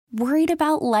Worried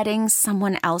about letting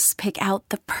someone else pick out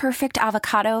the perfect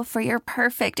avocado for your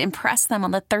perfect impress them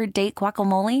on the third date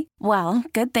guacamole? Well,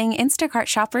 good thing Instacart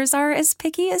shoppers are as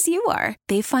picky as you are.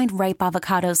 They find ripe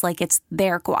avocados like it's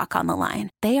their guac on the line.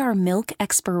 They are milk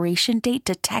expiration date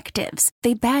detectives.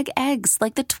 They bag eggs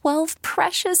like the 12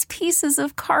 precious pieces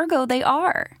of cargo they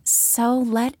are. So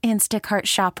let Instacart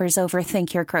shoppers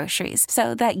overthink your groceries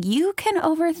so that you can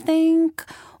overthink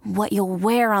what you'll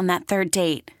wear on that third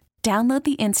date. Download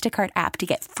the Instacart app to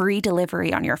get free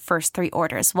delivery on your first 3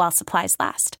 orders while supplies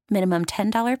last. Minimum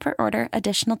 $10 per order.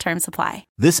 Additional terms apply.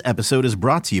 This episode is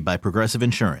brought to you by Progressive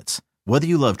Insurance. Whether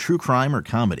you love true crime or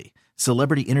comedy,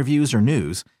 celebrity interviews or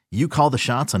news, you call the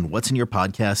shots on what's in your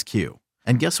podcast queue.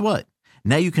 And guess what?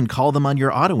 Now you can call them on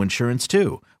your auto insurance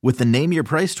too with the Name Your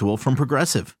Price tool from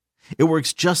Progressive. It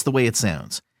works just the way it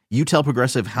sounds. You tell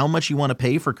Progressive how much you want to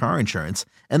pay for car insurance,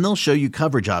 and they'll show you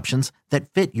coverage options that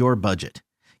fit your budget.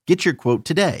 Get your quote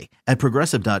today at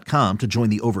Progressive.com to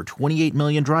join the over 28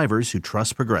 million drivers who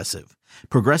trust Progressive.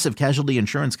 Progressive Casualty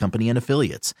Insurance Company and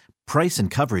Affiliates. Price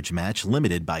and coverage match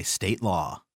limited by state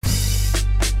law.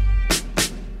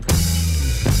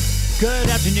 Good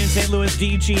afternoon, St. Louis.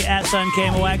 DGS on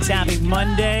KMOX. Happy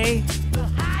Monday.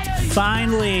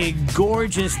 Finally,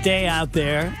 gorgeous day out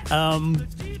there.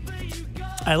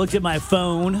 I looked at my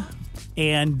phone,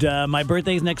 and my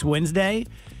birthday's next Wednesday.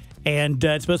 And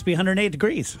it's supposed to be 108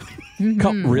 degrees.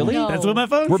 Really? No. That's what my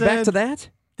phone said. We're back to that?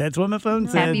 That's what my phone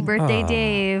said. Happy birthday,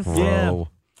 Dave. Yeah.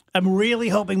 I'm really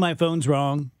hoping my phone's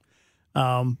wrong.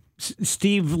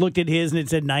 Steve looked at his and it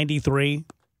said 93.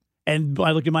 And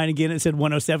I looked at mine again and it said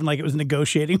 107, like it was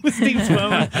negotiating with Steve's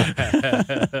phone.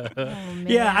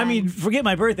 Yeah, I mean, forget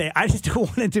my birthday. I just don't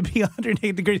want it to be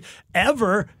 108 degrees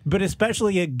ever, but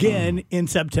especially again in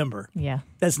September. Yeah.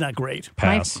 That's not great.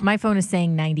 My phone is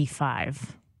saying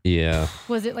 95. Yeah.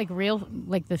 Was it like real,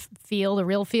 like the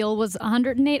real feel was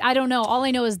 108? I don't know. All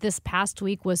I know is this past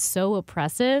week was so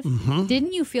oppressive. Mm-hmm.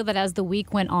 Didn't you feel that as the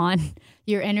week went on,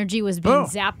 your energy was being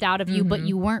zapped out of you, but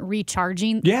you weren't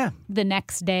recharging the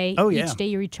next day? Oh, yeah. Each day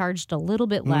you recharged a little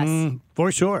bit less.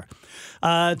 For sure.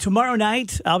 Tomorrow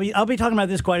night, I'll be talking about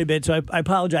this quite a bit, so I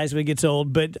apologize if it gets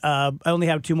old, but I only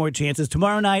have 2 more chances.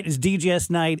 Tomorrow night is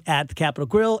DGS night at the Capitol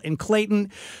Grill in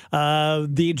Clayton.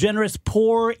 The Generous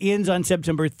Pour ends on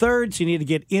September 3rd, so you need to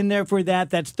get in there for that.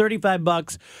 That's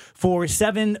 $35 for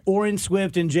 7 Orange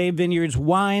Swift and J Vineyards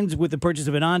wines with the purchase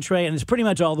of an entree, and it's pretty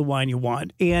much all the wine you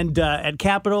want. And at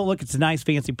Capitol, look, it's a nice,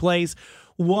 fancy place.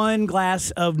 1 glass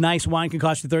of nice wine can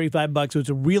cost you $35, so it's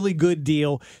a really good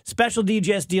deal. Special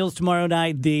DGS deals tomorrow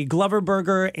night: the Glover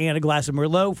Burger and a glass of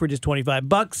Merlot for just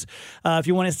 $25. If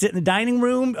you want to sit in the dining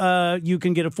room, you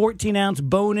can get a 14-ounce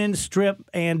bone-in strip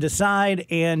and a side,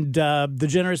 and the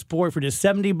Generous Pour for just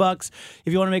 $70.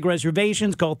 If you want to make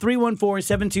reservations, call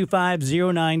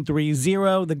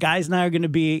 314-725-0930. The guys and I are going to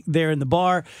be there in the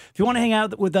bar. If you want to hang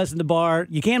out with us in the bar,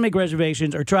 you can make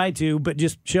reservations or try to, but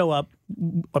just show up.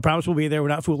 I promise we'll be there. We're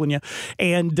not fooling you.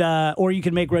 And or you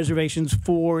can make reservations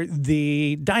for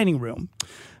the dining room.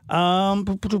 I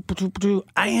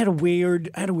had a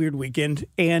weird weekend,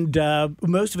 and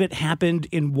most of it happened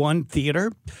in one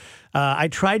theater. I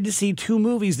tried to see 2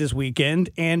 movies this weekend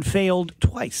and failed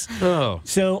twice. Oh.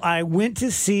 So I went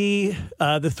to see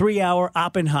the 3-hour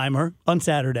Oppenheimer on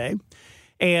Saturday.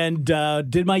 And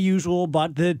did my usual,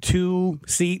 bought the 2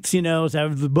 seats, so I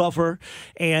have the buffer.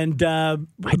 And I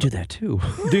do that too.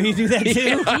 Do you do that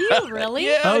too? Do you really?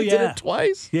 Yeah, Oh, I did yeah. it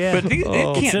twice. Yeah. But it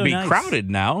can't so be nice.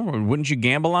 crowded now. Wouldn't you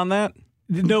gamble on that?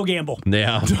 No gamble.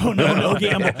 Yeah. No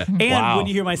gamble. And Wow. when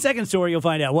you hear my second story, you'll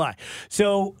find out why.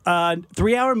 So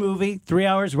 3-hour movie, 3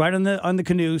 hours right on the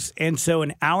Caboose. And so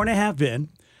an hour and a half in,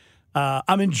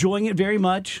 I'm enjoying it very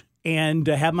much. And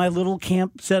have my little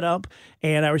camp set up,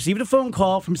 and I received a phone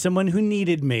call from someone who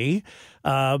needed me.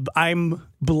 I'm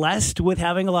blessed with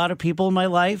having a lot of people in my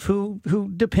life who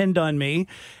depend on me,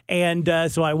 and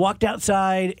so I walked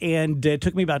outside, and it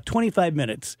took me about 25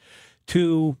 minutes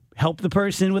to help the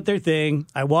person with their thing.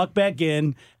 I walked back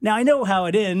in. Now, I know how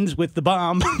it ends with the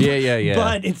bomb. Yeah.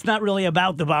 But it's not really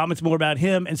about the bomb. It's more about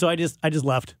him, and so I just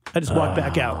left. I just walked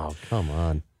back out. Oh, come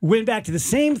on. Went back to the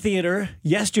same theater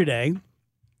yesterday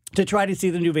to try to see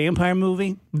the new vampire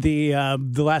movie, the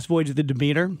Last Voyage of the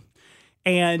Demeter,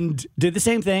 and did the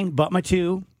same thing, bought my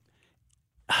 2.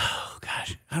 Oh,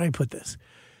 gosh, how do I put this?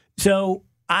 So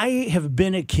I have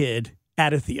been a kid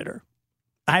at a theater.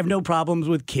 I have no problems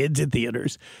with kids at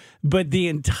theaters, but the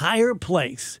entire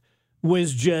place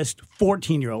was just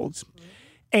 14-year-olds.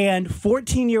 And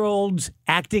 14-year-olds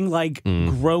acting like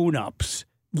grown-ups,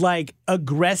 like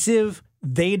aggressive,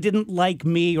 they didn't like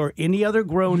me or any other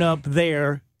grown-up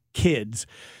there kids.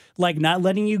 like not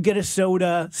letting you get a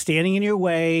soda, standing in your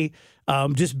way,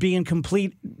 just being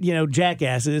complete,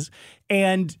 jackasses.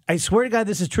 And I swear to God,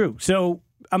 this is true. So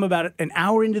I'm about an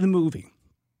hour into the movie.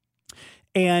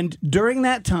 And during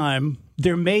that time,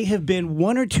 there may have been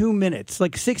 1 or 2 minutes,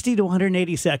 like 60 to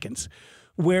 180 seconds,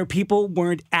 where people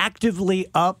weren't actively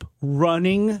up,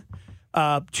 running,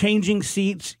 changing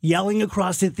seats, yelling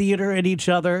across the theater at each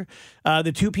other.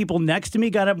 The 2 people next to me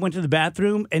got up, went to the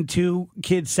bathroom, and 2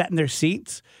 kids sat in their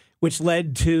seats, which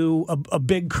led to a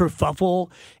big kerfuffle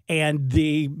and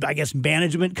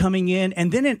management coming in.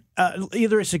 And then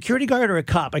either a security guard or a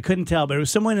cop, I couldn't tell, but it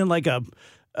was someone in like a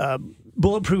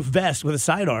bulletproof vest with a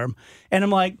sidearm. And I'm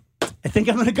like, I think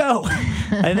I'm going to go.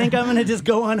 I think I'm going to just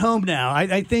go on home now.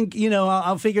 I think,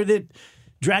 I'll figure that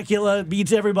Dracula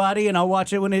beats everybody and I'll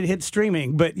watch it when it hits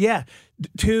streaming. But yeah,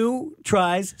 2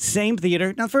 tries, same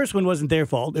theater. Now, the first one wasn't their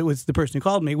fault. It was the person who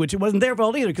called me, which it wasn't their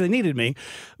fault either because they needed me.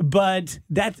 But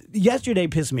that yesterday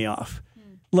pissed me off.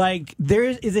 Like, there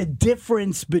is a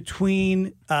difference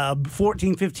between 14,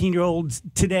 15-year-olds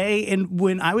today and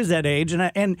when I was that age.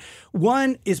 And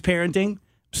one is parenting.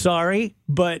 Sorry,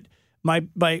 but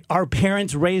our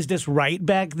parents raised us right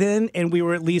back then, and we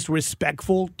were at least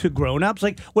respectful to grown-ups.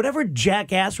 Like, whatever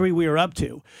jackassery we were up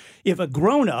to, if a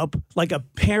grown-up, like a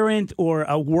parent or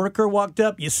a worker walked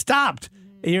up, you stopped.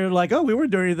 And you're like, oh, we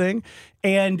weren't doing anything.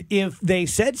 And if they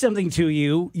said something to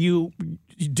you, you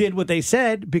did what they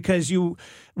said because you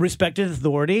respected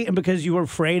authority and because you were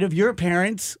afraid of your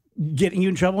parents getting you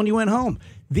in trouble when you went home.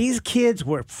 These kids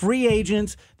were free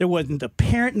agents. There wasn't a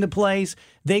parent in the place.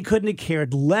 They couldn't have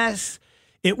cared less.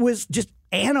 It was just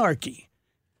anarchy.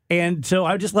 And so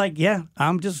I was just like, yeah,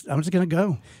 I'm just going to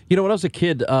go. When I was a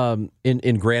kid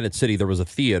in Granite City, there was a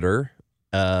theater.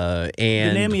 And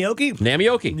the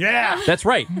Namioki. Yeah. That's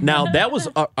right. Now, that was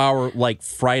our like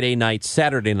Friday night,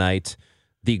 Saturday night.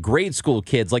 The grade school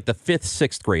kids, like the 5th,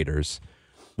 6th graders,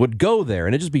 would go there,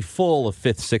 and it'd just be full of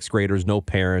 5th, 6th graders, no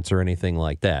parents or anything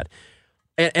like that.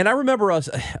 And I remember us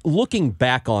looking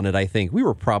back on it, I think we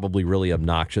were probably really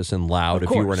obnoxious and loud if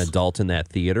you were an adult in that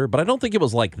theater, but I don't think it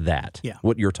was like that,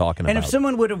 what you're talking about. And if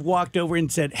someone would have walked over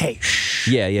and said, hey, shh,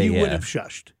 you would have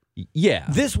shushed. Yeah.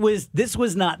 This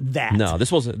was not that. No,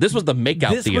 this was the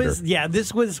makeout theater.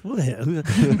 This was in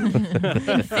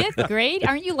 5th grade?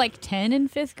 Aren't you like 10 in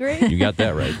 5th grade? You got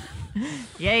that right.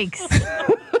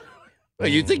 Yikes.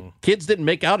 You think kids didn't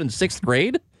make out in 6th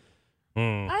grade? I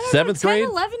don't know, 7th grade?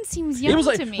 11 seems young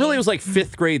to me. Really, it was like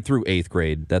 5th grade through 8th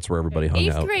grade. That's where everybody hung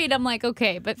out. 8th grade, I'm like,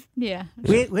 okay, but yeah.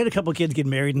 We had a couple kids get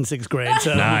married in 6th grade.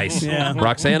 So, nice. Yeah.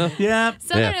 Roxana? Yeah.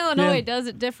 Southern Illinois does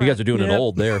it different. You guys are doing it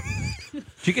old there. Do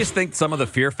you guys think some of the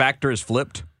fear factor is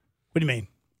flipped? What do you mean?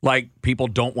 Like, people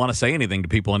don't want to say anything to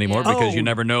people anymore because you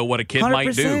never know what a kid 100%.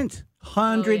 might do.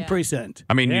 100%.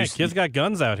 I mean, kids got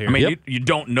guns out here. I mean, you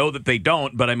don't know that they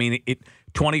don't, but I mean,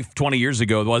 20 years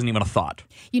ago, it wasn't even a thought.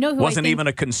 You know who wasn't even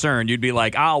a concern. You'd be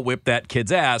like, I'll whip that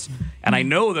kid's ass. And I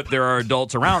know that there are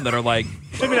adults around that are like,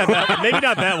 maybe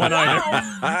not that one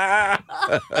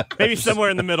either. Maybe somewhere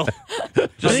in the middle.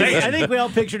 I think we all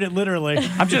pictured it literally.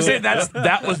 I'm just saying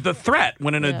that was the threat.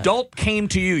 When an adult came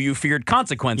to you, you feared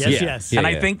consequences. Yes. And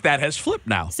I think that has flipped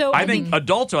now. So I think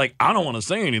adults are like, I don't want to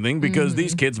say anything because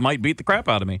these kids might beat the crap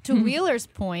out of me. To Wheeler's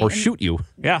point. Or shoot you.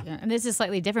 Yeah. And this is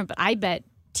slightly different, but I bet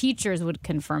teachers would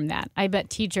confirm that. I bet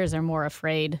teachers are more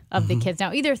afraid of the kids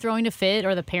now, either throwing a fit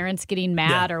or the parents getting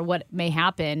mad or what may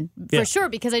happen. For sure,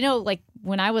 because I know, like,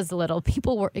 when I was little,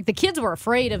 the kids were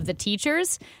afraid of the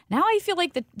teachers. Now I feel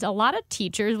like a lot of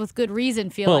teachers, with good reason,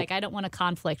 feel like I don't want to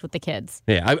conflict with the kids.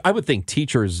 Yeah, I would think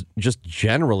teachers just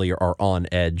generally are on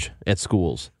edge at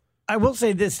schools. I will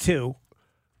say this, too.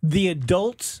 The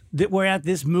adults that were at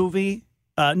this movie,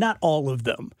 not all of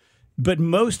them, but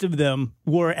most of them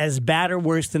were as bad or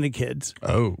worse than the kids.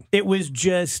 Oh. It was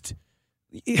just,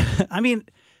 I mean,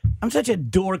 I'm such a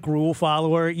dork rule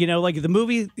follower. Like the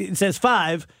movie, it says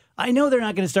 5. I know they're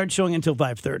not going to start showing until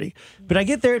 5:30, but I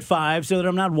get there at 5 so that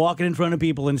I'm not walking in front of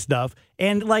people and stuff.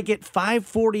 And like at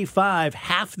 5:45,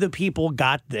 half the people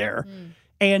got there.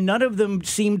 And none of them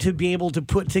seemed to be able to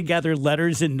put together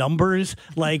letters and numbers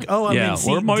like, I'm in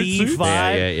seat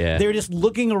D5. Yeah. They're just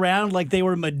looking around like they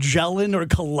were Magellan or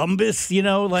Columbus,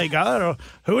 like, I don't know.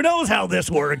 Who knows how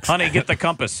this works? Honey, get the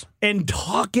compass. And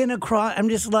talking across. I'm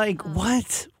just like,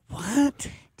 what?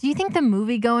 Do you think the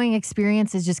movie-going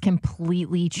experience has just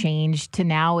completely changed to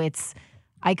now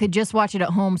I could just watch it at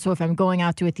home, so if I'm going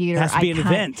out to a theater, it has to be an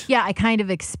event. Yeah, I kind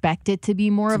of expect it to be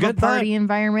more of a party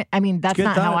environment. I mean, that's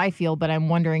not how I feel, but I'm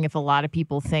wondering if a lot of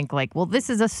people think like, well,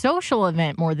 this is a social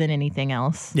event more than anything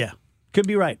else. Yeah, could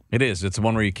be right. It is. It's the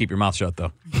one where you keep your mouth shut,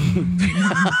 though.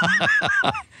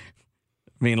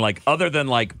 I mean, like, other than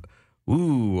like,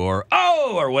 ooh, or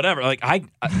oh, or whatever. Like,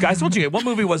 guys, told you, what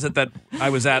movie was it that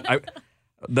I was at?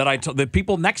 The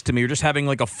people next to me are just having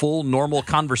like a full normal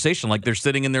conversation, like they're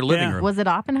sitting in their living room. Was it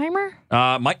Oppenheimer?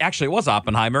 Actually, it was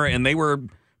Oppenheimer, and they were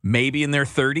maybe in their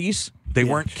 30s. They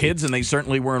weren't kids, and they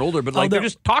certainly weren't older, but they're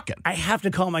just talking. I have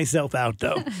to call myself out,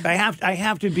 though. I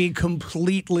have to be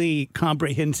completely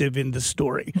comprehensive in the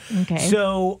story. Okay.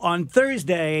 So on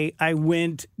Thursday, I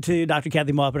went to Dr.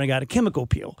 Kathy Maup and I got a chemical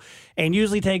peel. And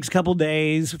usually takes a couple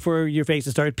days for your face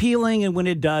to start peeling. And when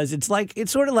it does, it's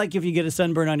sort of like if you get a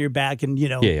sunburn on your back and,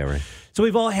 Yeah, right. So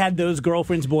we've all had those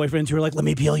girlfriends, boyfriends who are like, let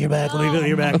me peel your back, let me peel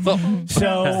your back.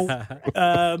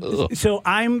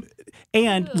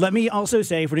 And let me also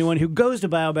say, for anyone who goes to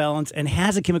BioBalance and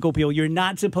has a chemical peel, you're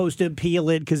not supposed to peel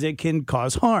it because it can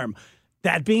cause harm.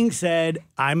 That being said,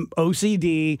 I'm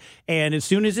OCD, and as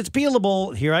soon as it's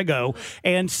peelable, here I go.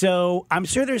 And so I'm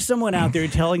sure there's someone out there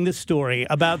telling this story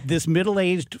about this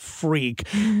middle-aged freak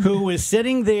who was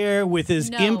sitting there with his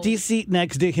empty seat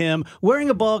next to him wearing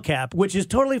a ball cap, which is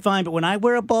totally fine. But when I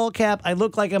wear a ball cap, I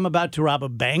look like I'm about to rob a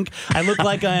bank. I look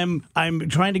like I'm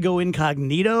trying to go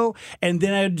incognito. And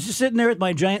then I'm just sitting there with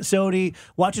my giant soda,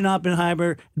 watching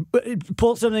Oppenheimer,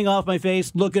 pull something off my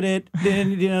face, look at it,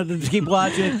 then just keep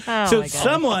watching.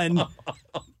 Someone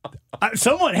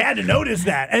had to notice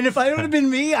that. And if it would have been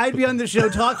me, I'd be on the show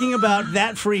talking about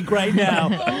that freak right now.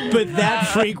 But that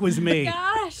freak was me.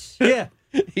 Gosh. Yeah.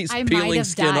 He's peeling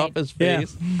skin off his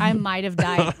face. Yeah. I might have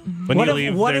died.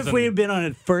 What if we had been on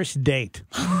a first date?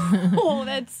 Oh,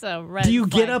 that's a red Do you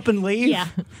flag. get up and leave? Yeah.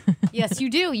 Yes, you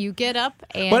do. You get up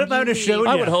and what about you a show? leave.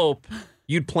 I would hope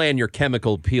you'd plan your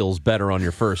chemical peels better on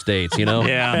your first dates,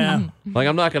 Yeah. Like,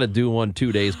 I'm not going to do one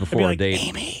 2 days before a date.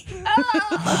 Amy.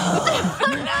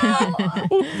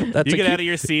 That's you get out of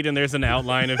your seat and there's an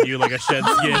outline of you like a shed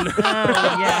skin.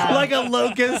 Like a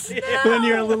locust when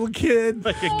you're a little kid.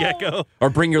 Like a gecko. Or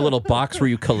bring your little box where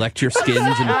you collect your skins.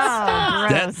 And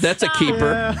that's a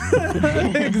keeper.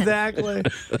 Yeah. Exactly.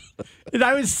 And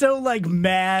I was so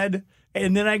mad.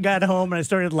 And then I got home and I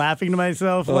started laughing to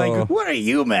myself, like, what are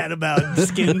you mad about,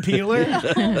 skin peeler?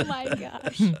 Oh, my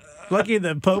gosh. Lucky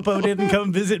the Popo didn't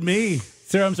come visit me.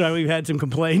 Sir, I'm sorry, we've had some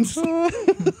complaints.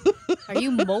 Are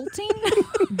you molting?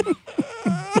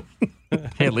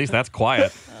 Hey, at least that's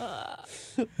quiet.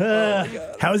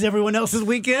 How's everyone else's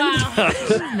weekend?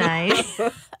 Nice.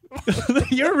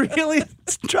 You're really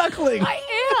struggling. I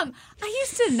am. I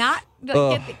used to not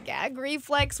get the gag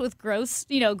reflex with gross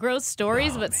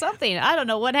stories, but something, I don't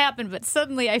know what happened, but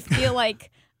suddenly I feel like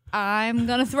I'm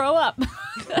going to throw up.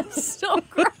 That's so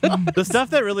gross. The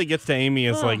stuff that really gets to Amy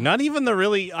is not even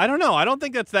I don't know. I don't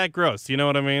think that's that gross. You know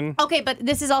what I mean? Okay, but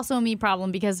this is also a me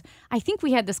problem because I think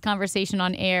we had this conversation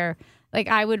on air. Like,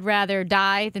 I would rather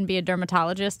die than be a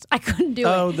dermatologist. I couldn't do it.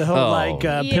 Oh, the whole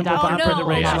pimple popper, the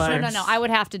race flags. No. I would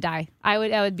have to die.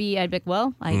 I'd be like,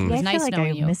 well, it was nice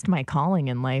knowing you. I missed my calling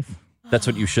in life. That's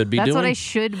what you should be doing? That's what I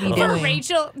should be For doing.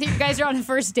 Rachel, you guys are on a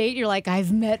first date. You're like,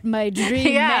 I've met my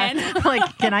dream man.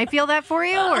 Like, can I feel that for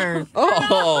you? Or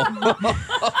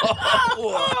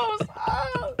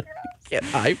Can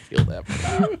I feel that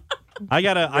for you?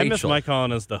 I miss my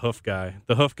calling as the hoof guy.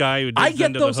 The hoof guy who digs I get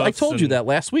into those. the I hoofs told you that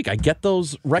last week. I get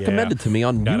those recommended to me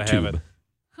on Gotta have YouTube. it.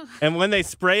 And when they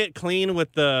spray it clean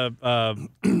with the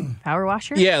power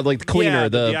washer? Yeah, like the cleaner,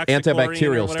 the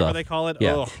antibacterial whatever stuff. they call it.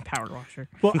 Yeah. Oh. Power washer.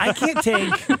 Well, I can't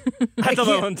take... That's a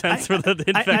little intense for the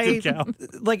infected cow.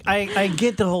 I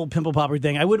get the whole pimple popper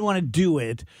thing. I wouldn't want to do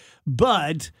it,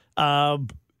 but...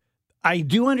 I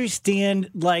do understand,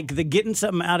 the getting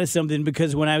something out of something,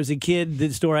 because when I was a kid,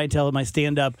 the story I tell in my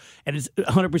stand-up, and it's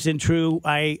 100% true,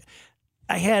 I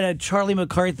had a Charlie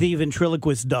McCarthy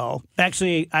ventriloquist doll.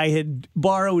 Actually, I had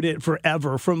borrowed it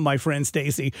forever from my friend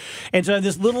Stacy. And so I had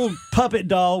this little puppet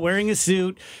doll wearing a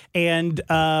suit, and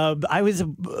I was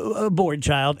a bored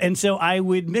child. And so I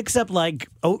would mix up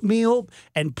oatmeal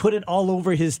and put it all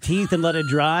over his teeth and let it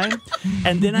dry.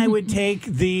 And then I would take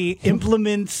the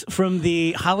implements from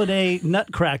the holiday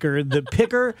nutcracker, the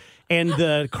picker and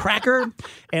the cracker,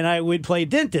 and I would play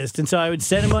dentist. And so I would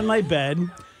set him on my bed.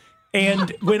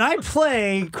 And when I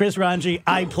play, Chris Ranji,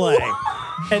 I play.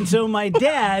 And so my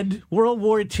dad, World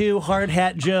War II hard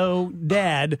hat Joe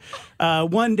dad,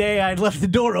 one day I'd left the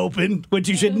door open, which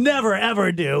you should never,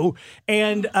 ever do.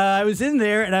 And I was in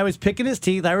there and I was picking his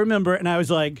teeth. I remember, and I was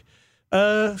like,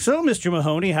 so, Mr.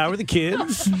 Mahoney, how are the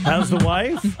kids? How's the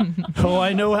wife? Oh,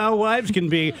 I know how wives can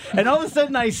be. And all of a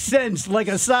sudden I sensed, like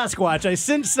a Sasquatch, I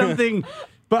sensed something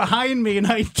behind me, and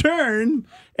I turn,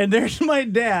 and there's my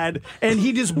dad, and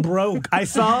he just broke. I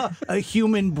saw a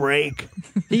human break.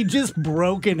 He just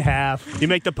broke in half. You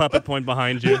make the puppet point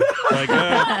behind you. Like,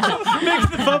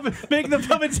 make the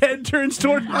puppet's head turns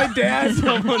toward my dad.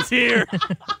 someone's here.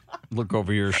 Look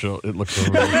over your shoulder. It looks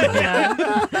over your shoulder.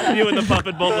 You and the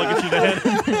puppet both look at you dead.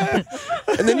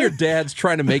 And then your dad's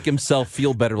trying to make himself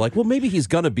feel better. Like, well, maybe he's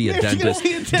going to be a dentist.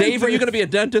 Dave, are you going to be a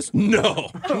dentist? No.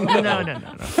 No.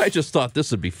 I just thought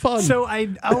this would be fun. So I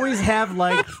always have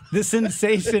like the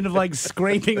sensation of like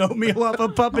scraping oatmeal off a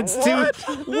puppet's tooth.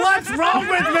 What's wrong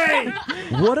with me?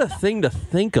 What a thing to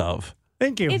think of.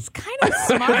 Thank you. It's kind of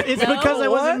smart. It's because I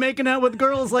wasn't making out with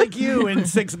girls like you in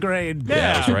 6th grade. Yeah,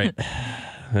 that's right.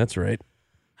 That's right.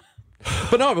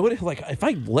 But no, like if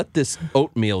I let this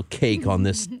oatmeal cake on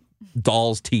this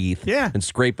doll's teeth and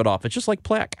scrape it off, it's just like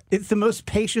plaque. It's the most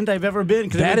patient I've ever been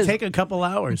because it would take a couple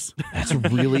hours. That's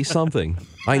really something.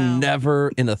 I never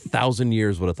in 1,000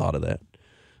 years would have thought of that.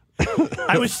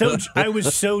 I was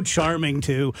so charming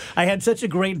too. I had such a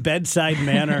great bedside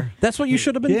manner. That's what you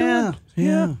should have been doing.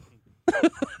 Yeah.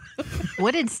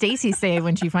 What did Stacy say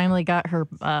when she finally got her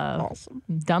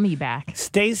dummy back?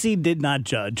 Stacy did not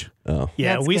judge. Oh.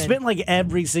 Yeah, That's we good. spent like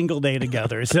every single day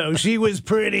together. So she was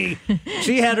pretty,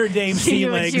 she had her Dave She sea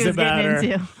knew what she legs was about her.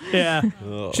 getting into. Yeah.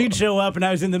 She'd show up and I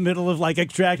was in the middle of like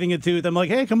extracting a tooth. I'm like,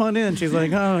 hey, come on in. She's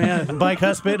like, oh, yeah,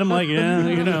 bicuspid. I'm like, yeah,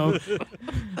 you know,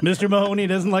 Mr. Mahoney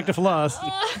doesn't like to floss.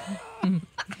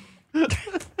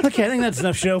 Okay, I think that's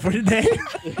enough show for today.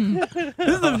 This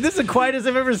is the quietest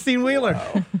I've ever seen Wheeler.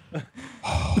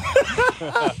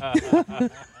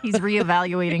 He's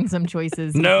reevaluating some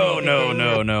choices.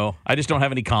 No. I just don't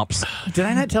have any comps. Did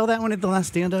I not tell that one at the last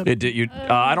stand-up?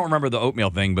 I don't remember the oatmeal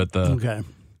thing, but the Okay.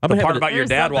 the part about your There's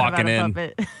dad something walking about a in.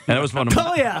 puppet. And that was one of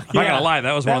Oh, yeah. I'm not going to lie.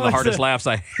 That was one of the hardest laughs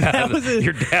I had.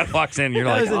 Your dad walks in, you're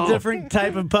That like, was a different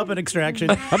type of puppet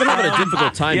extraction. I've been having a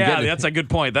difficult time yeah, getting that's a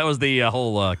good point. That was the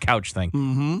whole couch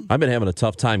thing. I've been having a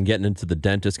tough time getting into the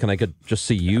dentist. Can I just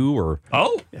see you or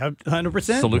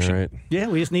 100%. Solution. All right. Yeah,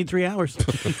 we just need 3 hours.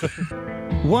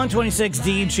 126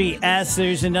 DGS.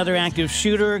 There's another active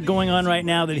shooter going on right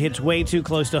now that hits way too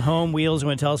close to home. Wheels, you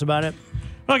want to tell us about it?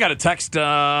 Well, I got a text.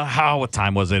 What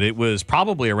time was it? It was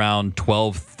probably around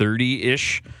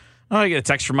 12:30-ish. I get a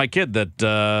text from my kid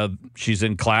that she's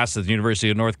in class at the University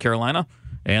of North Carolina,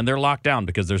 and they're locked down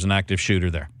because there's an active shooter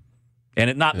there. And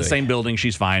it's not in the same building.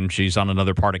 She's fine. She's on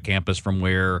another part of campus from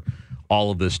where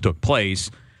all of this took place.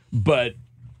 But,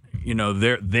 you know,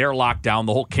 they're locked down.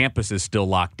 The whole campus is still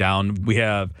locked down. We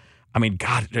have... I mean,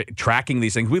 God, tracking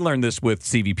these things. We learned this with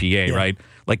CVPA, right?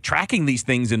 Like tracking these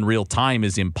things in real time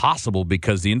is impossible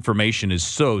because the information is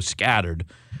so scattered.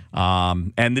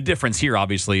 And the difference here,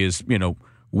 obviously, is, you know,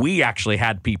 we actually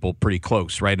had people pretty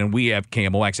close, right? And we have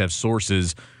KMOX have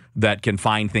sources that can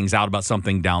find things out about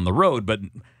something down the road. But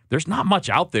there's not much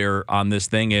out there on this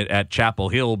thing at Chapel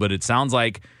Hill. But it sounds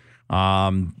like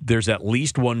there's at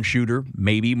least one shooter,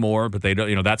 maybe more. But they don't,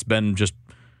 you know, that's been just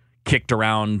kicked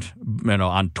around, you know,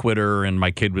 on Twitter, and my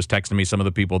kid was texting me some of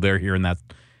the people there hearing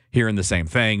the same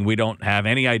thing. We don't have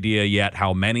any idea yet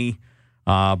how many,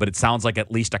 but it sounds like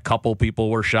at least a couple people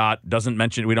were shot. Doesn't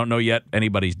mention, we don't know yet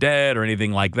anybody's dead or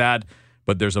anything like that,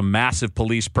 but there's a massive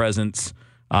police presence.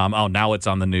 Now it's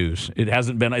on the news.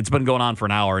 It's been going on for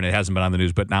an hour and it hasn't been on the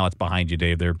news, but now it's behind you,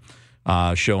 Dave. They're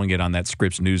showing it on that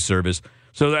Scripps News service.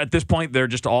 So at this point, they're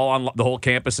just all on, the whole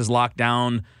campus is locked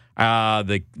down.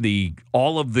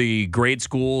 All of the grade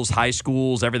schools, high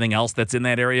schools, everything else that's in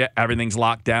that area, everything's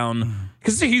locked down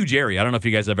because it's a huge area. I don't know if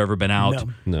you guys have ever been out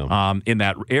in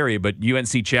that area, but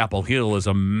UNC Chapel Hill is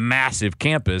a massive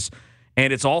campus,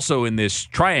 and it's also in this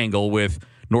triangle with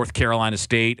North Carolina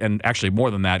State, and actually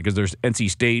more than that because there's NC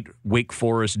State, Wake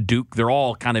Forest, Duke. They're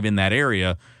all kind of in that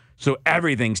area. So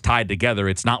everything's tied together.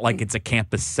 It's not like it's a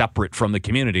campus separate from the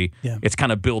community. Yeah. It's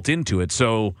kind of built into it.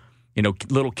 So, you know,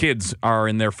 little kids are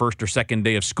in their first or second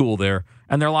day of school there,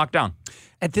 and they're locked down.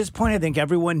 At this point, I think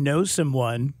everyone knows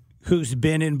someone who's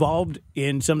been involved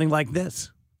in something like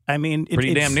this. I mean,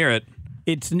 pretty damn near it.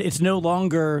 It's no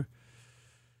longer.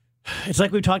 It's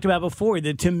like we talked about before,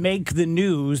 that to make the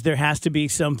news, there has to be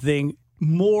something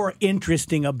more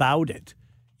interesting about it.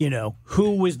 You know,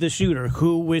 who was the shooter?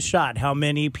 Who was shot? How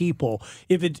many people?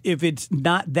 If it's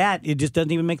not that, it just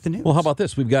doesn't even make the news. Well, how about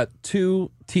this? We've got 2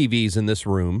 TVs in this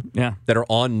room that are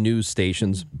on news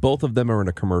stations. Both of them are in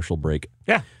a commercial break.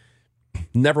 Yeah.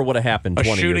 Never would have happened 20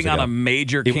 years ago. A shooting on a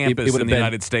major campus in the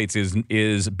United States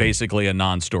is basically a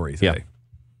non-story today.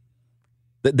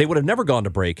 Yeah. They would have never gone to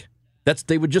break.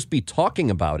 They would just be talking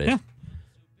about it.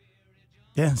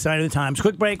 Yeah, sign of the times.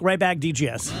 Quick break, right back,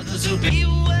 DGS.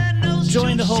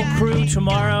 join the whole crew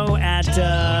tomorrow at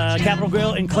Capitol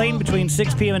Grill in Clayton between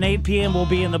 6 p.m. and 8 p.m. We'll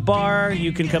be in the bar.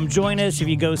 You can come join us if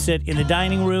you go sit in the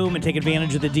dining room and take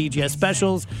advantage of the DGS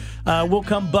specials. We'll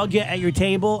come bug you at your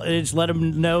table and just let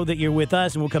them know that you're with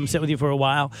us, and we'll come sit with you for a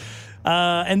while.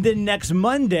 And then next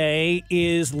Monday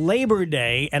is Labor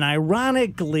Day, and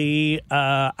ironically,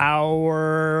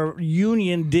 our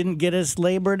union didn't get us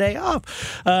Labor Day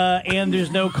off, and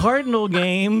there's no Cardinal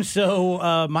game,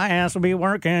 so my ass will be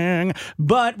working.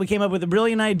 But we came up with a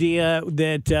brilliant idea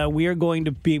that we are going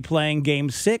to be playing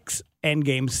Game 6 and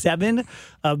Game 7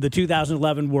 of the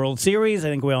 2011 World Series. I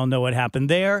think we all know what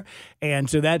happened there. And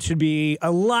so that should be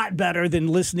a lot better than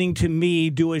listening to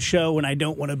me do a show when I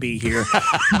don't want to be here.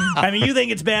 I mean, you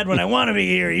think it's bad when I want to be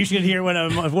here. You should hear when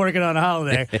I'm working on a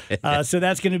holiday. So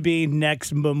that's going to be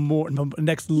next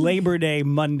Labor Day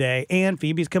Monday. And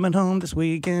Phoebe's coming home this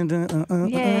weekend.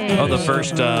 The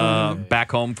first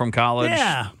back home from college?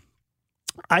 Yeah.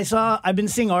 I've been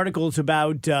seeing articles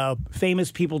about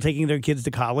famous people taking their kids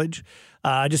to college.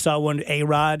 I just saw one,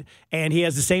 A-Rod, and he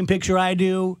has the same picture I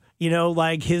do,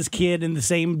 like his kid in the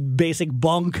same basic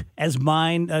bunk as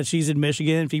mine. She's in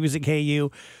Michigan, Phoebe's at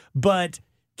KU. But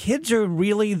kids are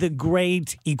really the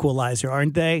great equalizer,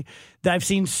 aren't they? I've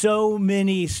seen so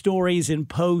many stories and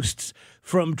posts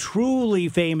from truly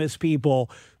famous people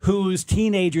whose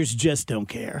teenagers just don't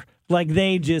care. Like,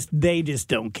 they just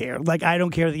don't care. Like, I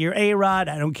don't care that you're A-Rod.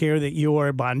 I don't care that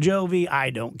you're Bon Jovi.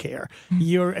 I don't care.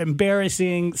 You're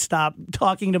embarrassing. Stop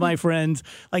talking to my friends.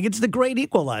 Like, it's the great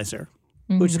equalizer,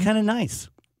 which is kind of nice.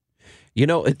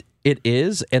 It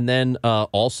is. And then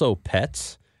also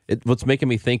pets. What's making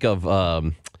me think of,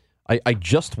 I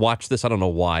just watched this. I don't know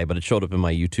why, but it showed up in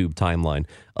my YouTube timeline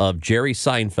of Jerry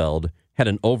Seinfeld had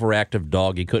an overactive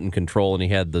dog he couldn't control, and he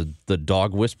had the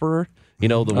dog whisperer.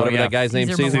 Whatever that guy's name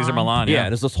is. Cesar Millan. Yeah,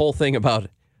 and it's this whole thing about,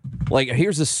 like,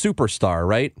 here's this superstar,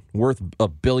 right? Worth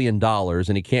 $1 billion,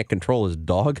 and he can't control his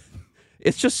dog.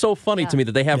 It's just so funny to me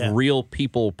that they have real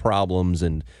people problems,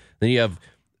 and then you have,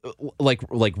 like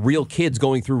real kids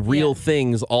going through real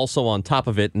things also on top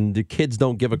of it, and the kids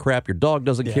don't give a crap. Your dog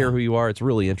doesn't care who you are. It's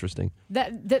really interesting.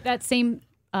 That same...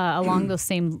 along those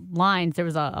same lines, there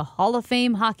was a Hall of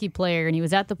Fame hockey player, and he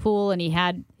was at the pool, and he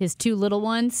had his two little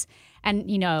ones. And,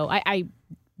 I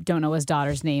don't know his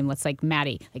daughter's name. Let's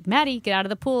Maddie. Like, Maddie, get out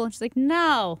of the pool. And she's like,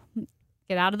 no,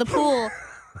 get out of the pool.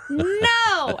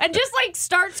 No. And just,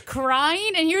 starts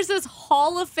crying. And here's this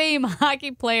Hall of Fame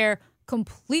hockey player,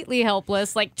 completely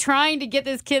helpless, trying to get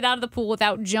this kid out of the pool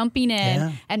without jumping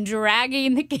in and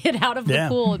dragging the kid out of the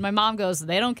pool. And my mom goes,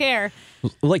 they don't care.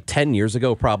 10 years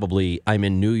ago, probably, I'm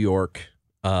in New York,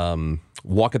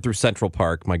 walking through Central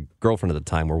Park. My girlfriend at the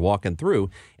time, we're walking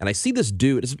through, and I see this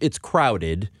dude. It's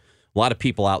crowded. A lot of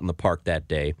people out in the park that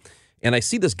day. And I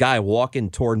see this guy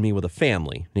walking toward me with a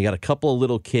family. And he got a couple of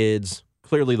little kids.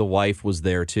 Clearly the wife was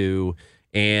there too.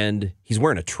 And he's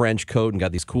wearing a trench coat and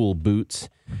got these cool boots.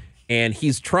 And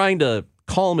he's trying to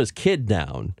calm his kid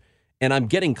down. And I'm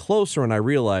getting closer, and I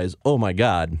realize, oh, my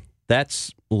God,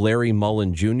 that's Larry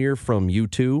Mullen Jr. from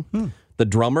U2, the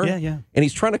drummer. Yeah. And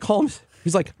he's trying to calm him.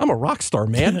 He's like, I'm a rock star,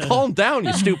 man. Calm down,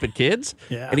 you stupid kids.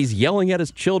 Yeah. And he's yelling at his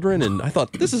children, and I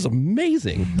thought, this is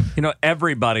amazing.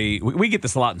 Everybody, we get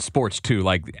this a lot in sports, too,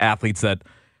 like athletes that,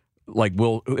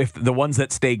 if the ones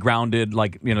that stay grounded,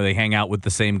 they hang out with the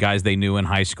same guys they knew in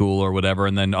high school or whatever,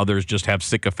 and then others just have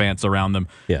sycophants around them.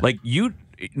 Yeah. You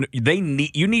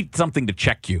need something to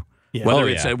check you. Yeah.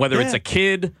 Whether it's a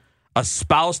kid, a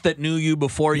spouse that knew you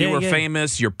before you were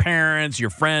famous, your parents,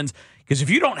 your friends. Because if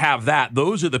you don't have that,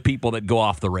 those are the people that go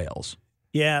off the rails.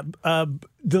 Yeah.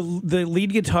 The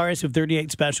lead guitarist of 38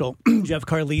 Special, Jeff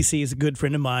Carlisi, is a good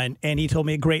friend of mine, and he told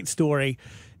me a great story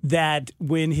that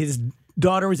when his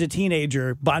daughter was a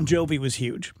teenager, Bon Jovi was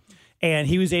huge. And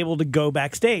he was able to go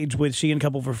backstage with she and a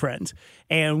couple of her friends.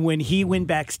 And when he went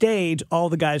backstage, all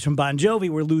the guys from Bon Jovi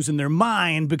were losing their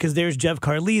mind because there's Jeff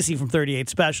Carlisi from 38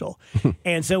 Special.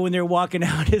 And so when they're walking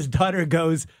out, his daughter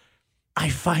goes, I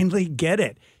finally get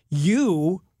it.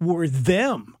 You were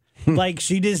them.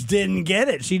 She just didn't get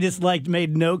it. She just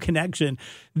made no connection.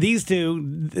 These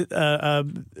two,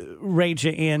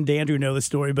 Rachel and Andrew, know the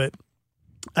story, but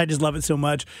I just love it so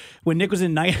much. When Nick was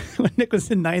in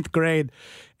ninth grade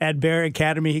at Bear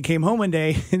Academy, he came home one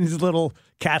day in his little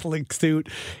Catholic suit,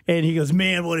 and he goes,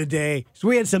 "Man, what a day!" So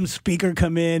we had some speaker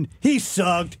come in. He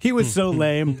sucked. He was so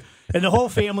lame. And the whole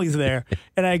family's there.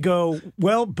 And I go,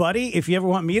 well, buddy, if you ever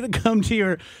want me to come to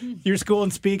your school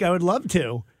and speak, I would love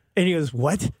to. And he goes,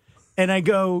 what? And I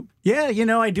go, yeah,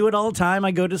 I do it all the time.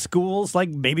 I go to schools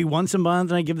maybe once a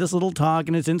month, and I give this little talk,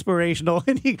 and it's inspirational.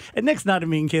 And Nick's not a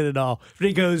mean kid at all. But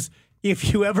he goes,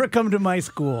 if you ever come to my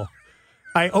school,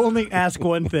 I only ask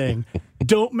one thing.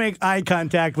 Don't make eye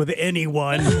contact with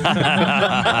anyone. And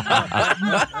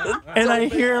I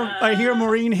hear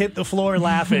Maureen hit the floor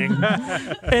laughing.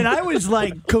 And I was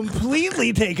like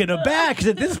completely taken aback. 'Cause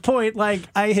at this point, like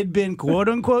I had been quote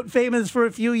unquote famous for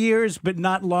a few years, but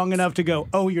not long enough to go,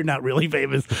 oh, you're not really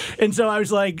famous. And so I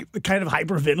was like kind of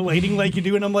hyperventilating like you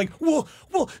do. And I'm like, well,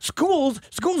 schools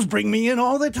bring me in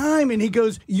all the time. And he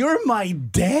goes, you're my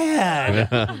dad.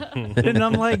 And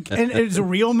I'm like, and it's a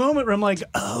real moment where I'm like,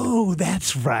 oh,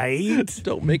 that's right.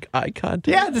 Don't make eye contact.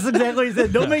 Yeah, that's exactly what he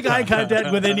said. Don't make eye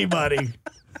contact with anybody.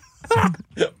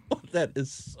 That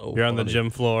is so You're on the funny. gym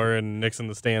floor and Nick's in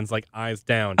the stands like eyes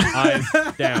down, eyes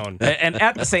down. And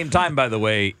at the same time, by the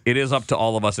way, it is up to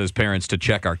all of us as parents to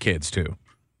check our kids, too.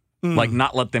 Like,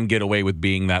 not let them get away with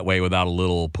being that way without a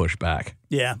little pushback.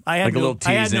 Yeah, I had Like a little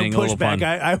teasing, a little pushback.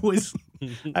 fun.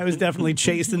 I was definitely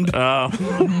chastened. Oh.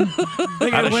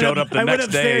 Like, I'd have showed up the I went next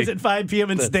upstairs day. at 5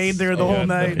 p.m. and stayed there the whole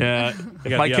night. Yeah.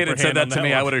 If my kid had said that to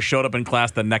me, I would have showed up in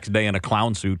class the next day in a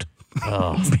clown suit.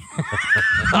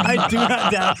 I do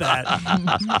not doubt that.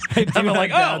 I do not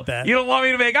doubt that. You don't want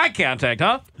me to make eye contact,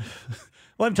 huh?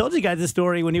 Well, I've told you guys this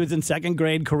story when he was in second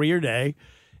grade career day,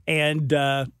 and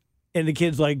the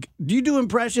kid's like, do you do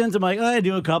impressions? I'm like, oh, I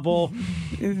do a couple.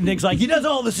 And Nick's like, he does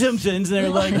all the Simpsons. And they're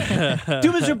like,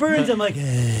 do Mr. Burns. I'm like,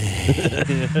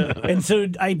 and so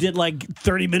I did like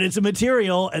 30 minutes of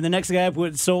material, and the next guy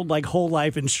sold like whole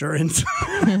life insurance.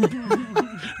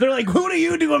 They're like, who do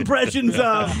you do impressions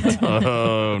of?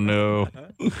 Oh, no.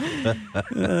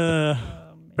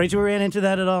 Rachel, we ran into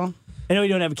that at all? I know you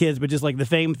don't have kids, but just like the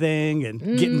fame thing and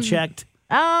getting checked.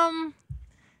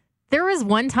 There was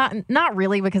one time, not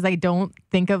really, because I don't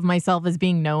think of myself as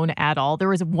being known at all. There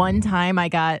was one time I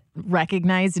got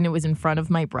recognized, and it was in front of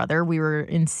my brother. We were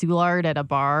in Soulard at a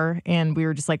bar, and we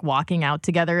were just like walking out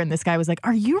together. And this guy was like,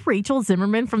 "Are you Rachel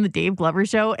Zimmerman from the Dave Glover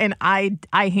Show?" And I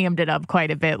hammed it up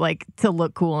quite a bit, like to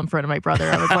look cool in front of my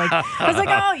brother. I was like,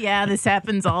 "Oh yeah, this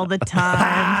happens all the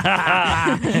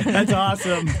time." That's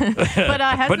awesome.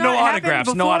 But no autographs,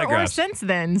 before no autographs. or since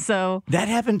then. So That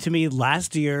happened to me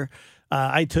last year.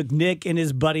 I took Nick and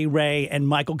his buddy Ray and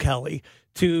Michael Kelly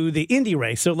to the Indy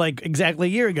race. So like exactly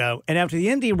a year ago. And after the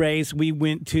Indy race, we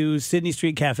went to Sydney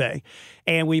Street Cafe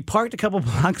and we parked a couple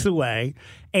blocks away.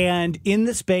 And in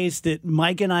the space that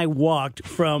Mike and I walked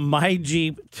from my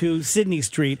Jeep to Sydney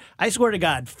Street, I swear to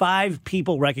God, 5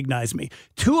 people recognized me.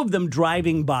 2 of them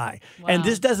driving by. Wow. And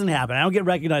this doesn't happen. I don't get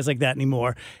recognized like that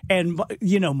anymore. And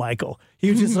you know Michael. He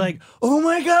was just like, oh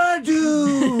my God,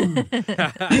 dude.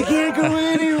 You can't go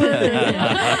anywhere.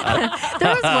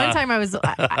 There was one time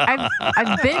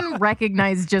I've been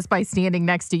recognized just by standing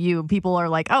next to you. People are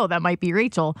like, oh, that might be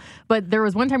Rachel. But there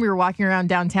was one time we were walking around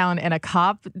downtown and a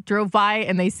cop drove by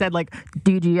and they said like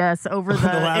DGS over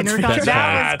the intercom.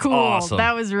 That was cool. Awesome.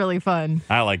 That was really fun.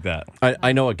 I like that.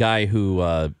 I know a guy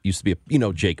who used to be,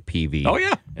 Jake Peavy. Oh,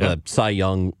 yeah. Cy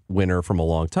Young winner from a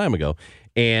long time ago.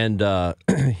 And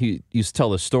he used to tell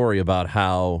this story about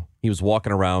how he was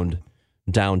walking around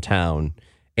downtown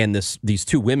and these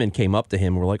 2 women came up to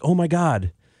him and were like, oh, my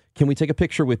God, can we take a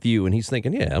picture with you? And he's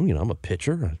thinking, yeah, I'm a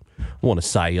pitcher. I want a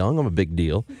Cy Young. I'm a big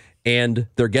deal. And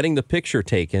they're getting the picture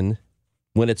taken.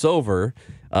 When it's over,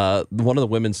 one of the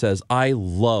women says, I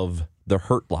love the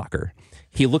Hurt Locker.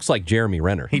 He looks like Jeremy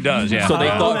Renner. He does, yeah. So they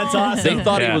thought that's awesome. They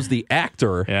thought he was the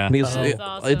actor. Yeah. And That's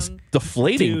awesome. It's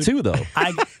deflating Dude, too, though.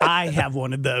 I have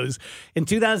one of those. In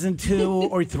 2002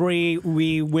 or 3,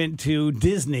 we went to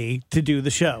Disney to do the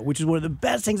show, which is one of the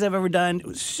best things I've ever done. It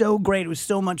was so great. It was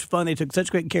so much fun. They took such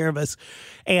great care of us.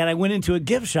 And I went into a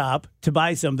gift shop to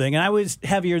buy something, and I was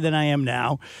heavier than I am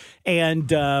now.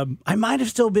 And I might have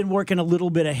still been working a little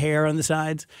bit of hair on the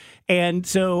sides. And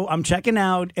so I'm checking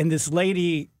out, and this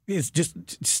lady is just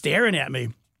staring at me.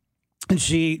 And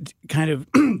she kind of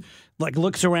like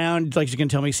looks around like she can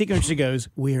tell me a secret. And she goes,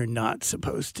 we are not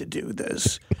supposed to do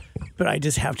this, but I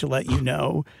just have to let you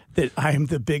know that I am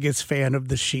the biggest fan of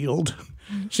The Shield.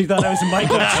 She thought I was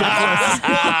Michael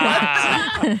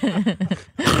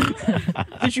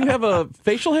Chiklis. Did you have a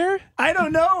facial hair? I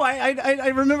don't know. I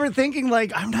remember thinking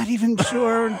like, I'm not even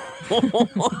sure.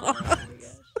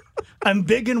 I'm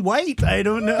big and white. I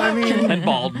don't know. I mean, And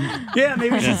bald. yeah,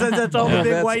 maybe she says that's all the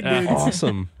big white dudes.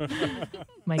 Awesome.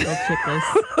 Michael Chiklis.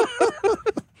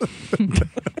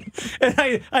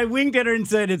 And I winked at her and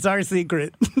said, it's our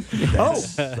secret.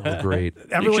 So great.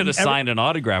 You should have signed an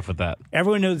autograph with that.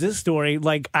 Everyone knows this story.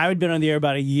 Like, I had been on the air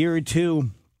about a year or 2,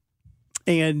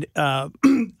 And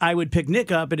I would pick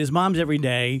Nick up at his mom's every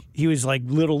day. He was like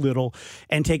little,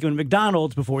 and take him to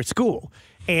McDonald's before school.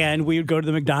 And we would go to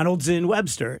the McDonald's in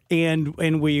Webster, and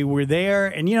we were there,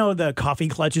 and you know the coffee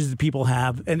clutches that people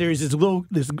have, and there's this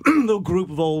little group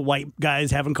of old white guys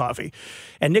having coffee,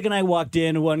 and Nick and I walked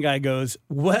in, and one guy goes,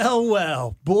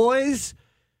 "Well, boys,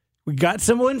 we got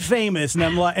someone famous," and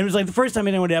I'm like, it was like the first time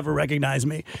anyone would ever recognize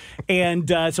me, and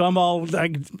so I'm all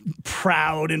like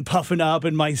proud and puffing up,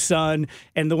 and my son,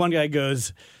 and the one guy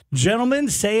goes, "Gentlemen,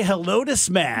 say hello to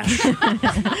Smash."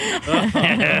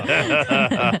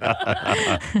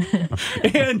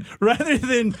 And rather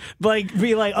than like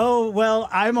be like, "Oh, well,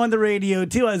 I'm on the radio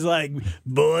too," I was like,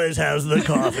 "Boys, how's the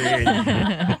coffee?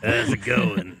 How's it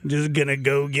going? Just gonna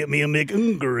go get me a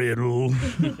McGriddle."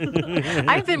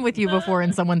 I've been with you before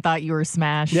and someone thought you were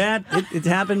Smash. Yeah, it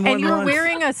happened more And than you were once.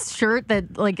 wearing a shirt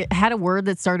that like had a word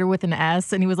that started with an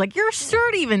S, and he was like, "Your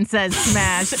shirt even says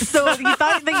Smash." So he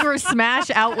thought that you were Smash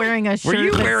out wearing a shirt. Were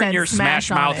you that wearing said your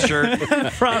Smash on Mouth it. shirt?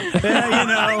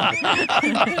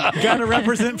 Gotta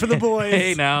represent for the boys.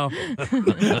 Hey, now.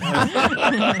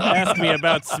 Ask me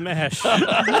about Smash.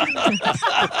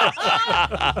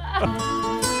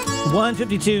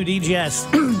 152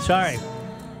 DGS. Sorry.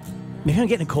 Maybe I'm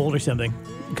getting a cold or something.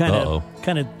 Kind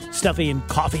of stuffy and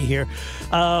coffee here.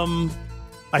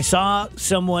 I saw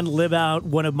someone live out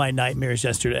one of my nightmares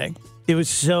yesterday. It was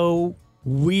so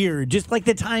weird. Just like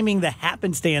the timing, the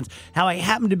happenstance, how I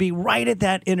happened to be right at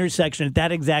that intersection at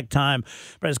that exact time.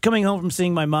 But I was coming home from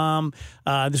seeing my mom.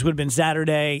 This would have been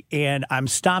Saturday, and I'm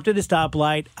stopped at a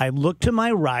stoplight. I look to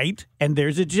my right, and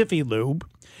there's a Jiffy Lube,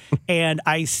 and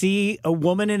I see a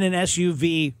woman in an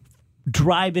SUV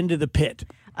drive into the pit.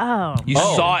 Oh. You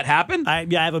saw it happen? I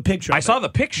have a picture. I of saw it. the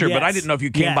picture, but I Yes. didn't know if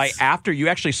you came by Yes. after you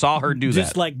actually saw her do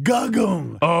Just that. like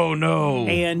gugum. Oh, no.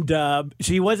 And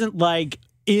she wasn't like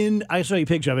I saw you a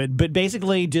picture of it, but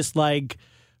basically just like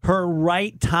her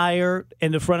right tire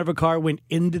and the front of her car went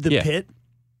into the pit.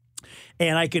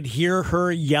 And I could hear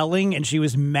her yelling, and she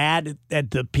was mad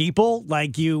at the people,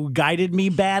 like, "You guided me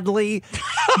badly."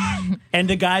 And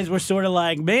the guys were sort of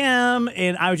like, "Ma'am,"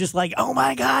 and I was just like, "Oh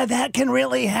my God, that can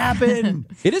really happen."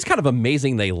 It is kind of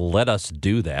amazing they let us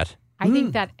do that. I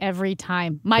think that every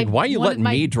time. Like, why are you letting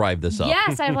me drive this up?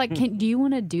 Yes, I'm like, do you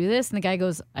want to do this? And the guy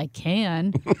goes, "I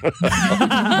can."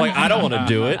 Like, I don't want to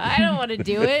do it. I don't want to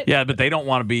do it. Yeah, but they don't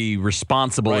want to be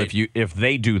responsible if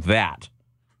they do that.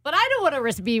 But I don't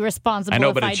want to be responsible. I know,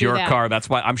 if but I it's do your that. car. That's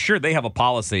why I'm sure they have a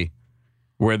policy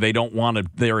where they don't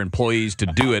want their employees to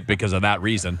do it because of that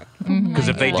reason. Because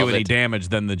if they do any damage,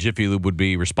 then the Jiffy Lube would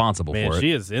be responsible Man, for it. she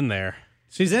is in there.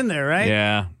 She's in there, right?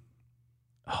 Yeah.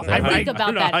 I think I about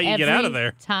don't know that how you every get out of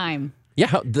there. time. Yeah,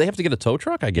 do they have to get a tow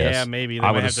truck, I guess? Yeah, maybe. They I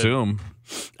might would have to- assume.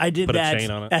 I did Put a that chain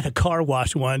on it. at a car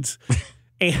wash once.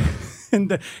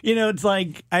 And it's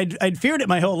like I'd feared it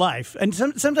my whole life. And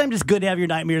sometimes it's good to have your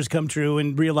nightmares come true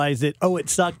and realize that, oh, it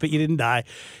sucked, but you didn't die.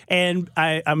 And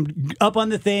I'm up on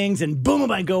the things, and boom,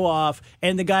 I go off.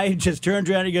 And the guy just turns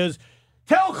around and he goes,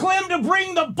 "Tell Clem to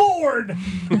bring the board."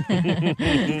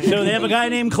 So they have a guy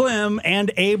named Clem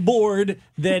and a board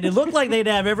that it looked like they'd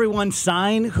have everyone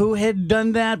sign who had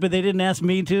done that, but they didn't ask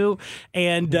me to.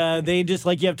 And they just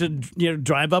like, you have to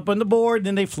drive up on the board,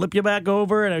 then they flip you back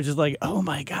over. And I was just like, oh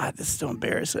my God, this is so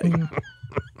embarrassing.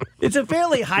 It's a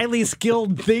fairly highly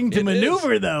skilled thing to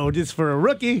maneuver, though, just for a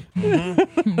rookie.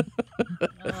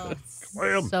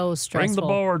 So stressful. Bring the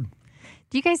board.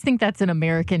 Do you guys think that's an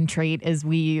American trait as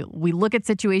we look at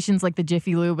situations like the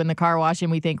Jiffy Lube and the car wash and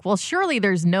we think, well, surely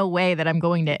there's no way that I'm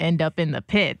going to end up in the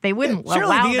pit. They wouldn't Surely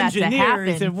allow the that to engineers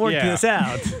have happen. worked this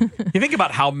out. You think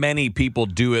about how many people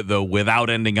do it, though, without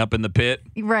ending up in the pit.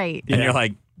 Right. And you're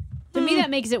like, To me, that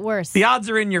makes it worse. the odds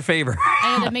are in your favor.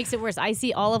 I know that makes it worse. I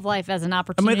see all of life as an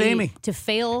opportunity Amy. to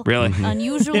fail Really?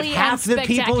 unusually If half and the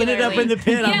people ended up in the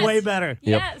pit, I'm Yes. way better.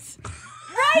 Yes.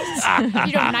 Right.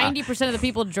 90% of the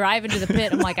people drive into the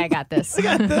pit. I'm like, I got this.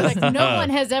 Like, no one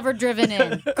has ever driven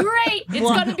in. Great. It's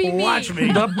going to be me. Watch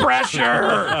me. The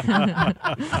pressure.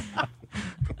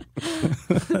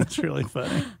 That's really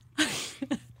funny.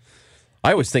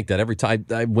 I always think that every time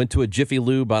I went to a Jiffy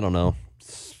Lube, I don't know,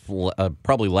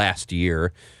 probably last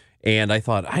year, and I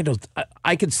thought,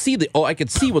 I could see I could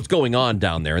see what's going on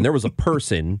down there, and there was a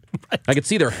person, I could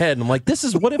see their head, and I'm like,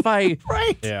 what if I?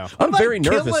 Right. Yeah. I'm very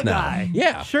kill nervous a now. guy?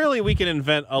 Yeah. Surely we can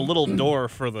invent a little door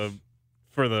for the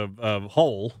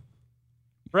hole,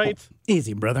 right?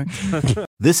 Easy, brother.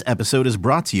 This episode is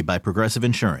brought to you by Progressive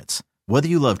Insurance. Whether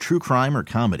you love true crime or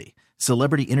comedy,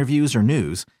 celebrity interviews or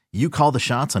news, you call the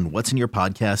shots on what's in your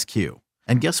podcast queue.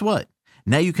 And guess what?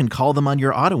 Now you can call them on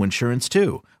your auto insurance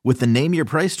too with the Name Your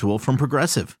Price tool from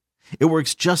Progressive. It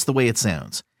works just the way it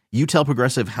sounds. You tell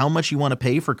Progressive how much you want to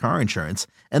pay for car insurance,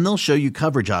 and they'll show you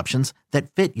coverage options that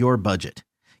fit your budget.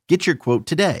 Get your quote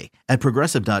today at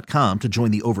Progressive.com to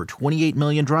join the over 28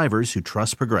 million drivers who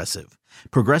trust Progressive.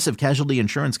 Progressive Casualty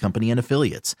Insurance Company and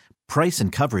Affiliates. Price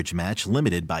and coverage match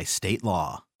limited by state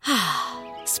law.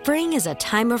 Spring is a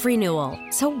time of renewal,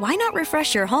 so why not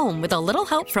refresh your home with a little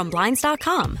help from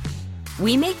Blinds.com?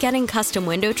 We make getting custom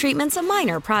window treatments a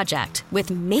minor project with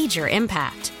major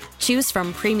impact. Choose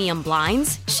from premium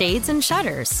blinds, shades, and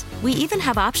shutters. We even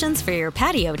have options for your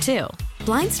patio, too.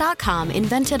 Blinds.com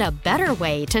invented a better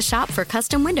way to shop for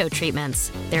custom window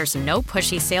treatments. There's no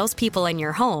pushy salespeople in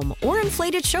your home or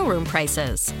inflated showroom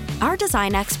prices. Our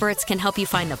design experts can help you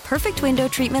find the perfect window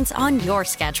treatments on your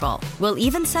schedule. We'll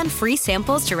even send free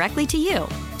samples directly to you.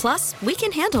 Plus, we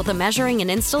can handle the measuring and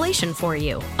installation for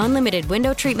you. Unlimited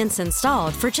window treatments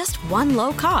installed for just one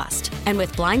low cost. And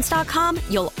with Blinds.com,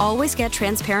 you'll always get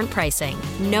transparent pricing.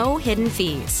 No hidden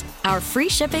fees. Our free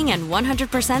shipping and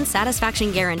 100%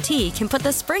 satisfaction guarantee can put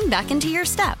the spring back into your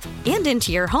step and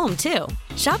into your home, too.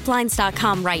 Shop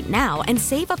Blinds.com right now and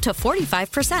save up to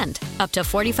 45%. Up to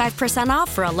 45%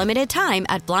 off for a limited time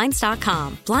at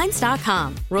Blinds.com.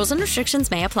 Blinds.com. Rules and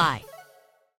restrictions may apply.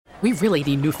 We really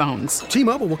need new phones.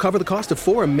 T-Mobile will cover the cost of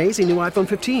 4 amazing new iPhone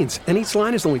 15s, and each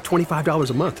line is only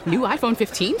 $25 a month. New iPhone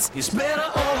 15s? It's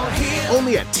better over here.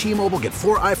 Only at T-Mobile, get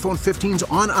 4 iPhone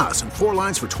 15s on us and 4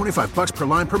 lines for $25 per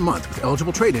line per month with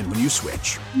eligible trade-in when you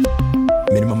switch.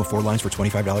 Minimum of 4 lines for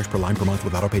 $25 per line per month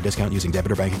with autopay discount using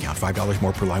debit or bank account. $5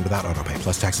 more per line without autopay,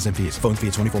 plus taxes and fees. Phone fee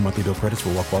at 24 monthly bill credits for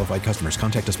well-qualified customers.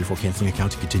 Contact us before canceling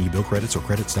account to continue bill credits or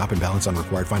credit stop and balance on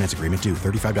required finance agreement due.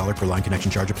 $35 per line connection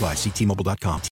charge applies. See T-Mobile.com.